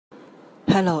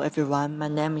Hello everyone, my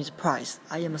name is Price.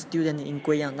 I am a student in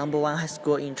Guiyang #1 High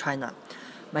School in China.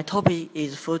 My topic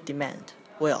is food demand.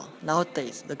 Well,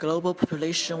 nowadays, the global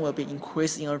population will be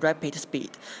increasing at a rapid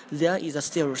speed. There is a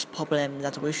serious problem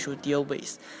that we should deal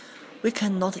with. We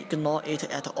cannot ignore it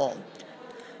at all.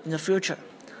 In the future,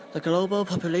 the global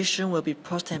population will be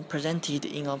presented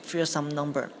in a fearsome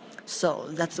number, so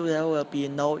that there will be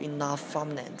no enough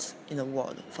farmlands in the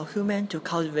world for humans to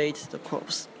cultivate the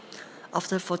crops.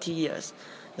 After 40 years,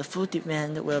 the food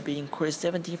demand will be increased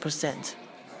 70%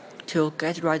 to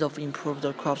get rid of improved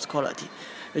crops quality,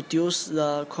 reduce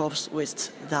the crops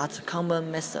waste. That's common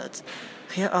methods.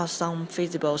 Here are some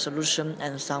feasible solutions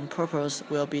and some purpose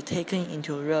will be taken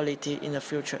into reality in the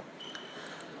future.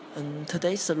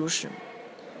 Today's solution.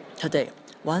 Today,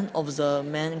 one of the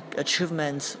main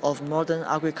achievements of modern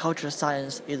agriculture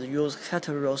science is use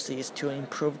heterosis to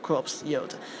improve crops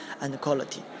yield and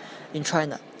quality. In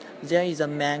China, there is a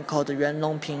man called Yuan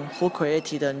Longping who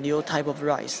created a new type of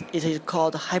rice. It is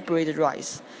called hybrid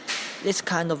rice. This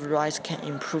kind of rice can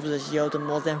improve the yield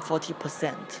more than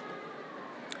 40%.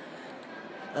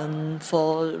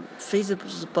 For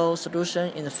feasible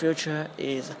solution in the future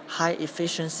is high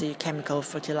efficiency chemical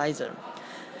fertilizer.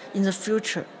 In the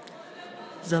future,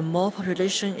 the more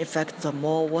population affects the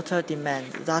more water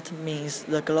demand. That means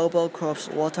the global crops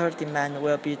water demand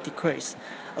will be decreased.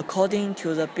 According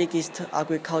to the biggest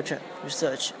agriculture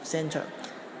research center,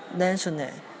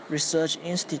 National Research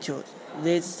Institute,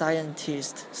 these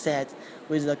scientists said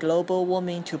with the global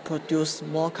warming to produce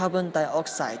more carbon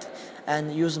dioxide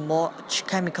and use more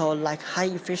chemical like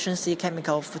high efficiency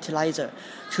chemical fertilizer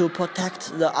to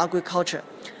protect the agriculture.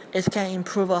 It can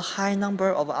improve a high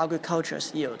number of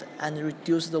agriculture's yield and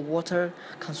reduce the water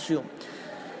consumed.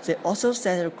 They also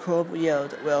said the crop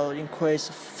yield will increase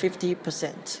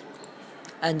 50%.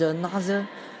 And another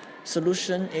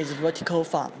solution is vertical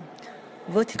farm.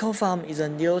 Vertical farm is a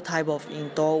new type of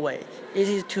indoor way. It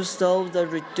is to solve the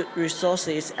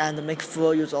resources and make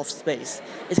full use of space.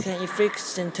 It can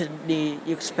efficiently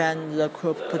expand the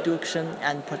crop production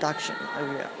and production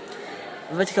area.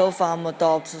 Vertical farm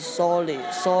adopts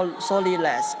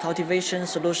solidless cultivation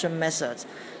solution methods,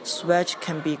 which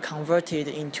can be converted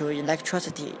into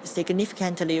electricity,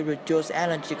 significantly reduce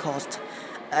energy cost.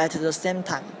 At the same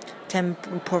time, can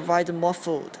provide more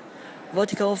food.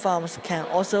 Vertical farms can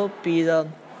also be the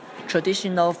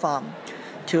traditional farm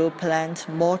to plant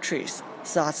more trees,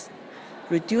 thus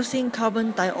reducing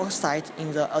carbon dioxide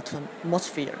in the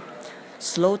atmosphere,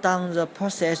 slow down the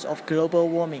process of global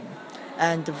warming.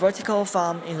 And the vertical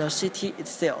farm in the city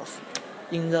itself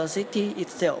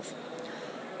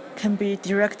can be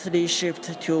directly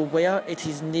shipped to where it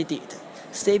is needed,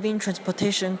 saving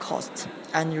transportation costs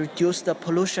and reduce the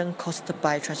pollution caused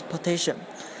by transportation.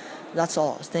 That's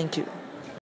all. Thank you.